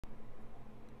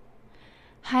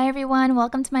Hi everyone,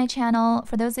 welcome to my channel.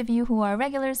 For those of you who are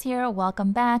regulars here,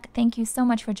 welcome back. Thank you so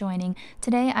much for joining.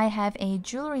 Today I have a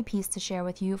jewelry piece to share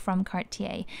with you from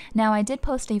Cartier. Now I did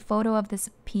post a photo of this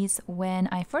piece when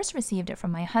I first received it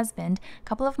from my husband a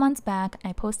couple of months back.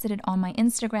 I posted it on my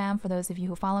Instagram for those of you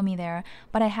who follow me there,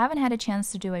 but I haven't had a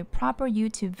chance to do a proper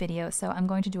YouTube video, so I'm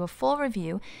going to do a full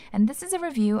review, and this is a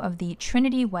review of the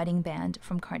Trinity Wedding Band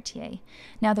from Cartier.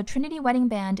 Now the Trinity Wedding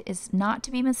Band is not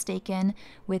to be mistaken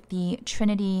with the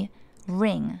Trinity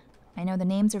ring. I know the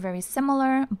names are very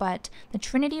similar, but the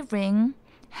Trinity ring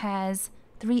has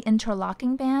 3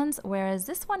 interlocking bands, whereas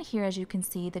this one here, as you can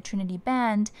see, the Trinity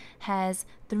band has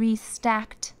 3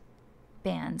 stacked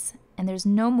bands, and there's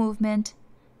no movement.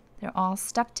 They're all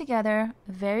stuck together.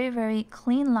 Very, very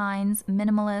clean lines,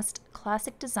 minimalist,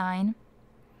 classic design.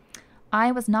 I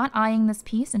was not eyeing this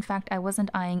piece. In fact, I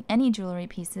wasn't eyeing any jewelry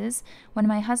pieces. When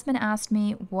my husband asked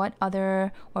me what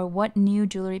other or what new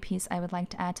jewelry piece I would like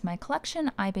to add to my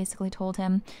collection, I basically told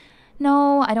him,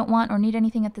 no, I don't want or need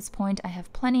anything at this point. I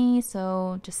have plenty,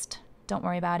 so just don't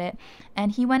worry about it.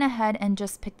 And he went ahead and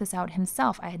just picked this out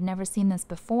himself. I had never seen this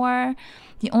before.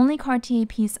 The only Cartier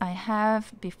piece I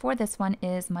have before this one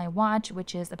is my watch,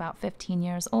 which is about 15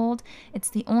 years old. It's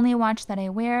the only watch that I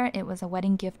wear. It was a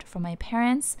wedding gift from my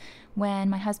parents when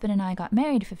my husband and I got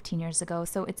married 15 years ago.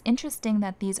 So it's interesting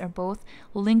that these are both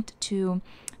linked to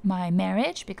my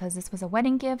marriage, because this was a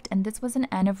wedding gift and this was an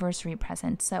anniversary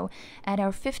present. So at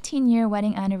our 15-year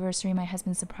wedding anniversary, my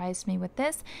husband surprised me with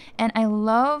this, and I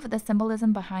love the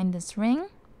symbolism behind this ring,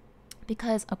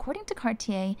 because according to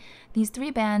Cartier, these 3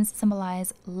 bands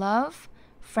symbolize love,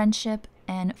 friendship,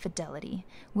 and fidelity,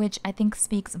 which I think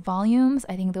speaks volumes.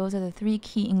 I think those are the 3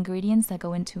 key ingredients that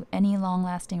go into any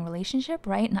long-lasting relationship,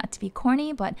 right? Not to be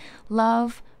corny, but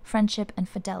love, friendship, and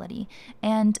fidelity.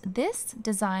 And this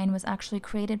design was actually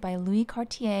created by Louis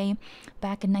Cartier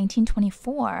back in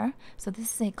 1924. So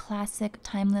this is a classic,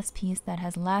 timeless piece that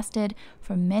has lasted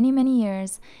for many, many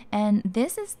years. And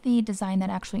this is the design that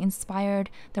actually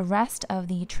inspired the rest of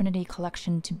the Trinity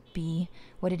collection to be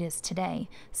what it is today.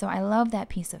 So I love that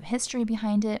piece of history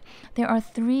behind it. There are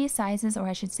 3 sizes, or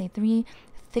I should say 3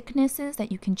 thicknesses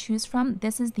that you can choose from.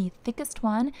 This is the thickest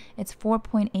one. It's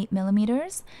 4.8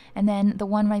 millimeters. And then the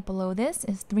one right below this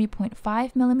is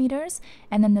 3.5 millimeters.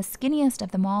 And then the skinniest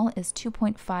of them all is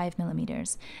 2.5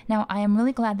 millimeters. Now, I am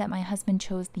really glad that my husband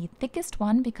chose the thickest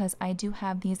one, because I do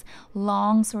have these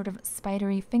long, sort of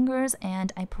spidery fingers,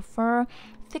 and I prefer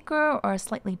thicker or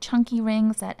slightly chunky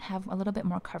rings that have a little bit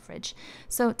more coverage.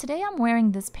 So today I'm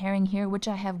wearing this pairing here, which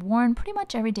I have worn pretty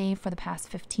much every day for the past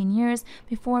 15 years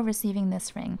before receiving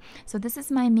this ring. So this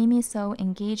is my Mimi So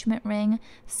engagement ring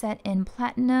set in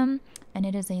platinum, and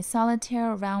it is a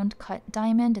solitaire round cut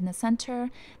diamond in the center.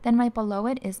 Then right below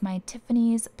it is my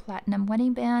Tiffany's platinum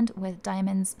wedding band with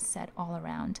diamonds set all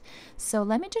around. So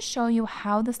let me just show you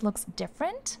how this looks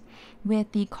different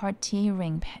with the Cartier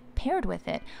ring paired with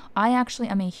it. I actually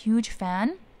am a huge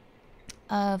fan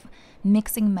of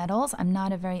mixing metals. I'm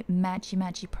not a very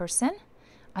matchy person.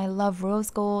 I love rose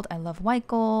gold, I love white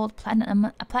gold,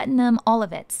 platinum, all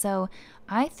of it. So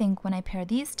I think when I pair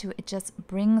these two, it just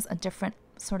brings a different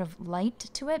sort of light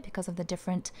to it because of the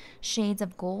different shades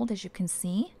of gold. As you can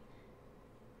see,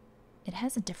 it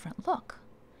has a different look.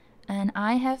 And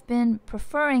I have been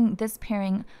preferring this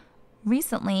pairing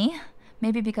recently,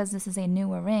 maybe because this is a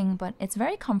newer ring, but it's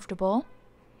very comfortable.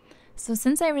 So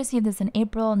since I received this in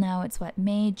April, now it's what,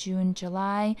 May, June,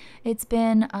 July. It's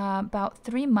been about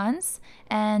 3 months,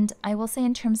 and I will say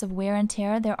in terms of wear and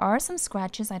tear, there are some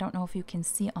scratches. I don't know if you can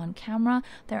see on camera.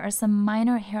 There are some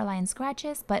minor hairline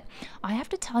scratches, but I have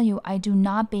to tell you, I do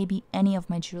not baby any of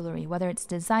my jewelry, whether it's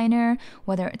designer,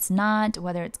 whether it's not,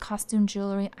 whether it's costume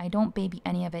jewelry. I don't baby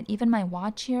any of it. Even my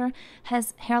watch here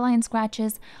has hairline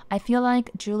scratches. I feel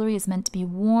like jewelry is meant to be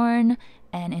worn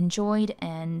and enjoyed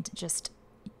and just,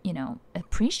 you know,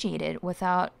 appreciated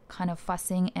without kind of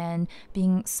fussing and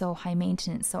being so high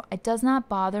maintenance. So it does not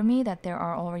bother me that there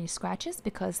are already scratches,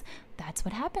 because that's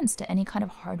what happens to any kind of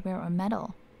hardware or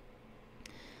metal.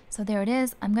 So there it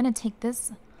is. I'm going to take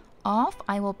this off.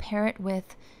 I will pair it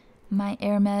with my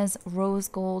Hermes rose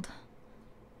gold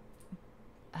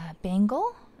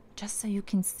bangle, just so you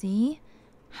can see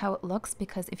how it looks,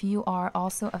 because if you are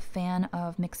also a fan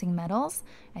of mixing metals,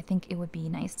 I think it would be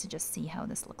nice to just see how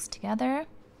this looks together.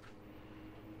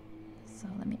 So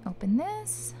let me open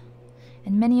this.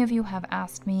 And many of you have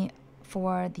asked me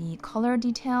for the color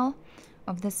detail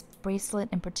of this bracelet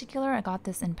in particular. I got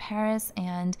this in Paris,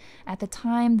 and at the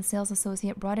time the sales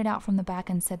associate brought it out from the back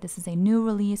and said this is a new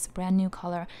release, brand new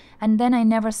color, and then I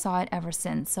never saw it ever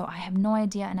since. So I have no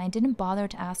idea, and I didn't bother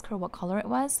to ask her what color it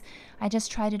was. I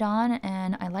just tried it on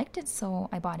and I liked it, so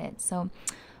I bought it. So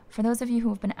for those of you who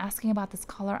have been asking about this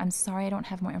color, I'm sorry I don't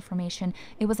have more information.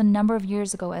 It was a number of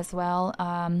years ago as well.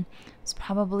 It's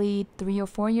probably 3 or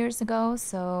 4 years ago,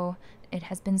 so it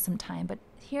has been some time. But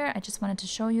here I just wanted to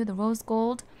show you the rose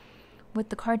gold with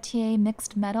the Cartier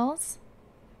mixed metals.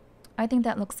 I think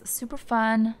that looks super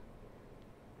fun,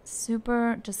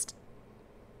 super just,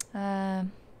 I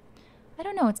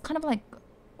don't know, it's kind of like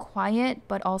quiet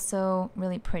but also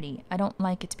really pretty. I don't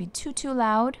like it to be too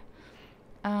loud.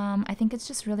 I think it's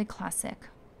just really classic.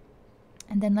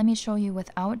 And then let me show you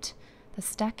without the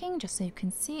stacking, just so you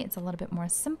can see. It's a little bit more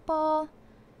simple,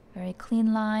 very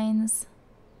clean lines.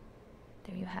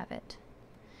 There you have it.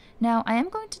 Now, I am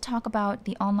going to talk about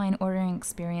the online ordering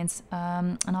experience,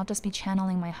 and I'll just be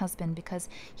channeling my husband because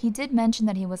he did mention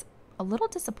that he was a little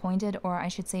disappointed, or I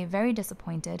should say very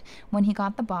disappointed, when he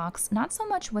got the box. Not so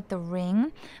much with the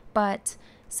ring, but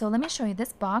so let me show you.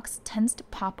 This box tends to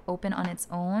pop open on its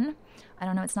own. I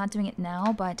don't know, it's not doing it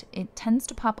now, but it tends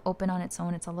to pop open on its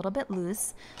own. It's a little bit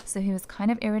loose, so he was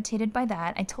kind of irritated by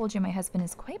that. I told you my husband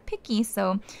is quite picky,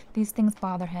 so these things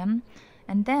bother him.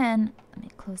 And then, let me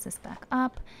close this back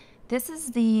up. This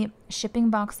is the shipping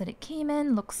box that it came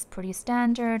in. Looks pretty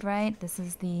standard, right? This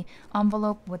is the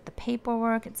envelope with the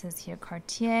paperwork. It says here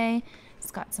Cartier.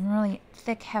 It's got some really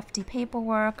thick, hefty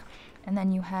paperwork. And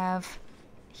then you have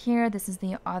here, this is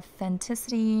the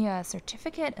authenticity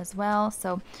certificate as well.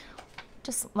 So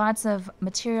just lots of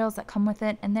materials that come with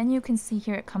it. And then you can see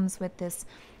here it comes with this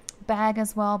bag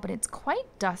as well, but it's quite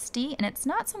dusty. And it's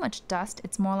not so much dust.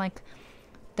 It's more like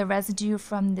the residue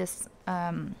from this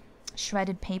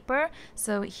shredded paper.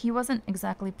 So he wasn't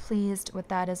exactly pleased with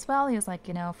that as well. He was like,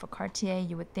 you know, for Cartier,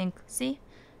 you would think, see,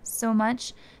 so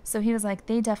much. So he was like,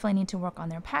 they definitely need to work on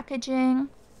their packaging.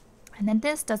 And then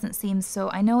this doesn't seem so,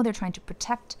 I know they're trying to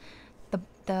protect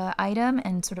the item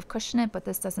and sort of cushion it, but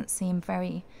this doesn't seem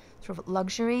very sort of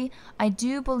luxury. I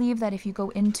do believe that if you go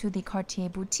into the Cartier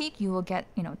boutique, you will get,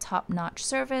 you know, top-notch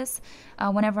service.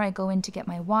 Whenever I go in to get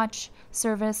my watch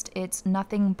serviced, it's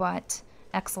nothing but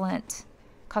excellent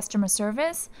customer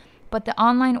service. But the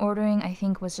online ordering, I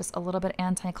think, was just a little bit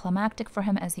anticlimactic for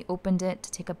him as he opened it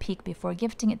to take a peek before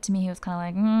gifting it to me. He was kind of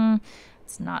like,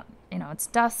 it's not, you know, it's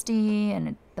dusty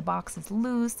and the box is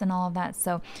loose and all of that.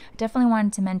 So I definitely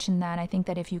wanted to mention that. I think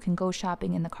that if you can go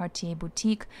shopping in the Cartier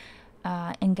boutique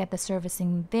and get the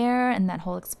servicing there and that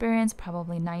whole experience,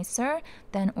 probably nicer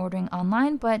than ordering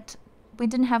online. But we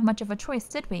didn't have much of a choice,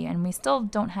 did we? And we still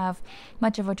don't have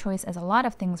much of a choice, as a lot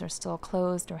of things are still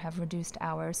closed or have reduced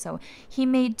hours. So he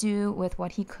made do with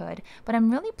what he could. But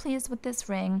I'm really pleased with this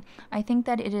ring. I think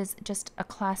that it is just a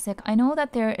classic. I know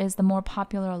that there is the more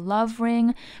popular Love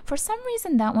ring. For some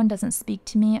reason, that one doesn't speak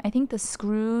to me. I think the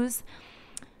screws,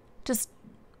 just,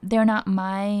 they're not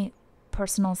my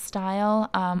personal style.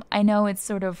 I know it's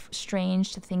sort of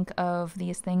strange to think of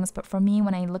these things, but for me,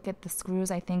 when I look at the screws,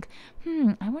 I think,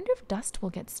 I wonder if dust will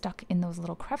get stuck in those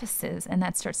little crevices, and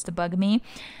that starts to bug me.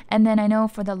 And then I know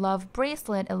for the Love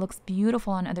bracelet, it looks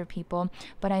beautiful on other people,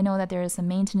 but I know that there is some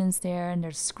maintenance there, and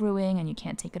there's screwing, and you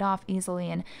can't take it off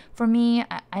easily. And for me,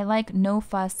 I like no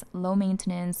fuss, low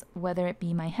maintenance, whether it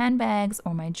be my handbags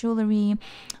or my jewelry,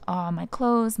 my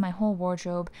clothes, my whole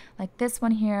wardrobe. Like this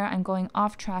one here, I'm going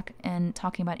off track and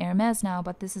talking about Hermes now,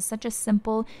 but this is such a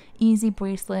simple, easy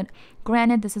bracelet.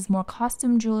 Granted, this is more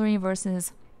costume jewelry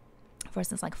versus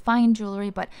like fine jewelry,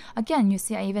 but again, you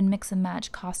see I even mix and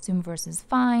match costume versus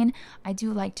fine. I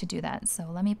do like to do that. So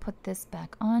let me put this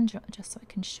back on just so I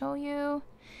can show you.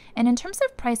 And in terms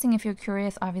of pricing, if you're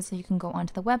curious, obviously you can go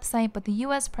onto the website, but the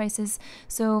US prices,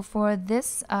 so for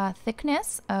this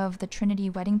thickness of the Trinity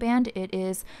Wedding Band, it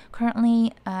is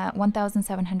currently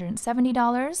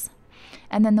 $1,770.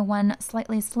 And then the one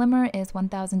slightly slimmer is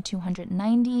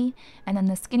 $1,290, and then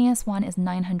the skinniest one is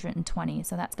 $920.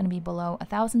 So that's going to be below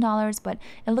 $1,000, but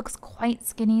it looks quite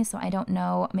skinny, so I don't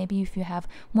know. Maybe if you have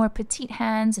more petite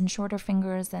hands and shorter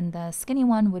fingers, then the skinny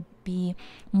one would be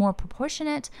more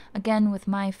proportionate. Again, with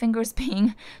my fingers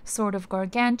being sort of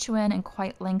gargantuan and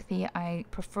quite lengthy, I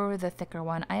prefer the thicker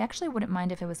one. I actually wouldn't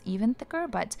mind if it was even thicker,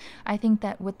 but I think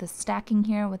that with the stacking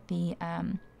here, with the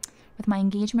with my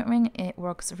engagement ring, it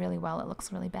works really well. It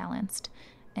looks really balanced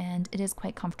and it is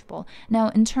quite comfortable. Now,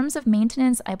 in terms of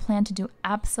maintenance, I plan to do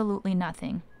absolutely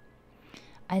nothing.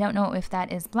 I don't know if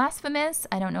that is blasphemous.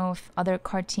 I don't know if other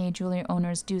Cartier jewelry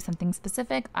owners do something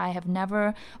specific. I have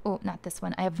never, oh, not this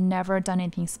one. I have never done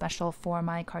anything special for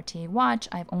my Cartier watch.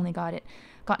 I've only gotten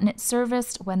it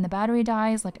serviced when the battery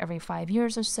dies, like every 5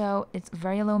 years or so. It's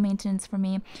very low maintenance for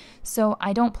me. So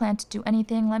I don't plan to do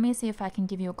anything. Let me see if I can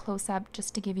give you a close-up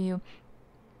just to give you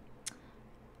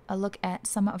a look at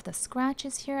some of the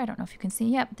scratches here. I don't know if you can see.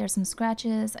 Yep, there's some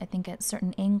scratches. I think at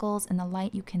certain angles in the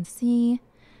light you can see.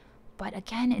 But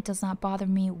again, it does not bother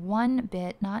me one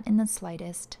bit, not in the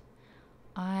slightest.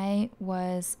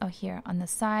 Oh, here on the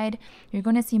side, you're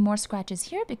going to see more scratches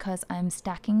here because I'm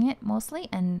stacking it mostly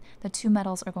and the two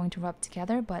metals are going to rub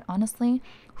together. But honestly,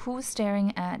 who's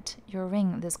staring at your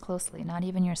ring this closely? Not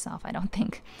even yourself, I don't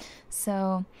think.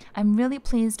 So I'm really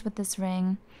pleased with this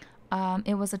ring.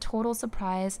 It was a total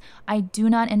surprise. I do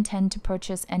not intend to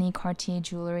purchase any Cartier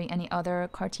jewelry, any other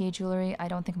Cartier jewelry. I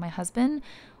don't think my husband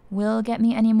will get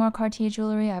me any more Cartier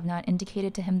jewelry. I've not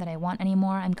indicated to him that I want any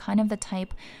more. I'm kind of the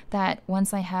type that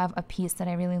once I have a piece that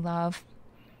I really love,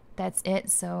 that's it.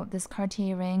 So this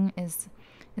Cartier ring is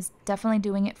definitely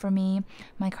doing it for me.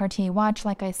 My Cartier watch,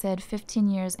 like I said, 15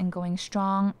 years and going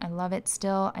strong. I love it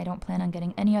still. I don't plan on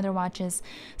getting any other watches.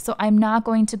 So I'm not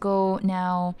going to go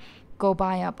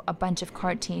buy up a bunch of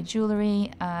Cartier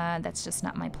jewelry. That's just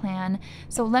not my plan.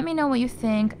 So let me know what you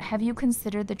think. Have you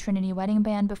considered the Trinity Wedding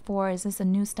Band before? Is this a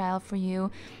new style for you?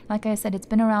 Like I said, it's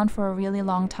been around for a really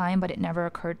long time, but it never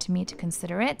occurred to me to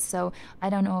consider it. So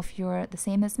I don't know if you're the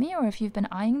same as me or if you've been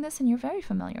eyeing this and you're very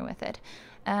familiar with it.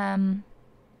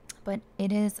 But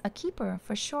it is a keeper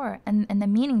for sure, and the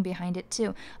meaning behind it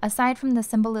too. Aside from the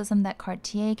symbolism that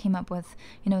Cartier came up with,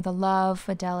 you know, the love,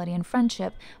 fidelity, and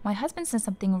friendship, my husband said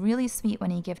something really sweet when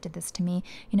he gifted this to me.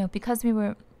 You know, because we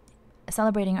were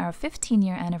celebrating our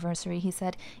 15-year anniversary, he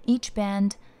said each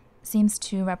band seems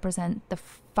to represent the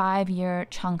 5-year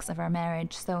chunks of our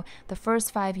marriage. So the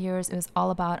first 5 years, it was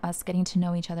all about us getting to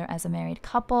know each other as a married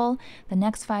couple. The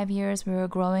next 5 years, we were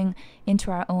growing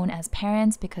into our own as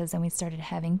parents because then we started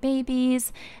having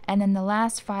babies. And then the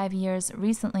last 5 years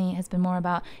recently has been more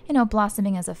about, you know,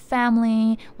 blossoming as a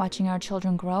family, watching our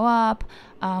children grow up,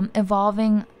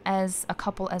 evolving as a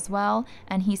couple as well.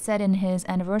 And he said in his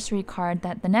anniversary card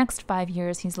that the next 5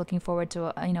 years, he's looking forward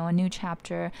to a new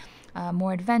chapter,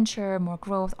 more adventure, more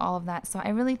growth, all of that. So I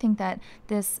really think that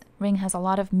this ring has a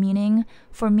lot of meaning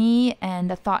for me and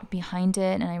the thought behind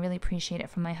it, and I really appreciate it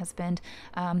from my husband.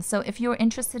 So if you're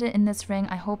interested in this ring,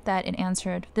 I hope that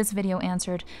this video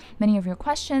answered many of your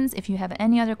questions. If you have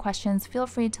any other questions, feel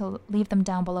free to leave them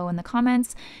down below in the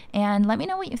comments and let me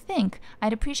know what you think.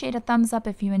 I'd appreciate a thumbs up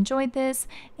if you enjoyed this,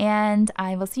 and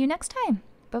I will see you next time.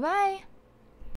 Bye-bye.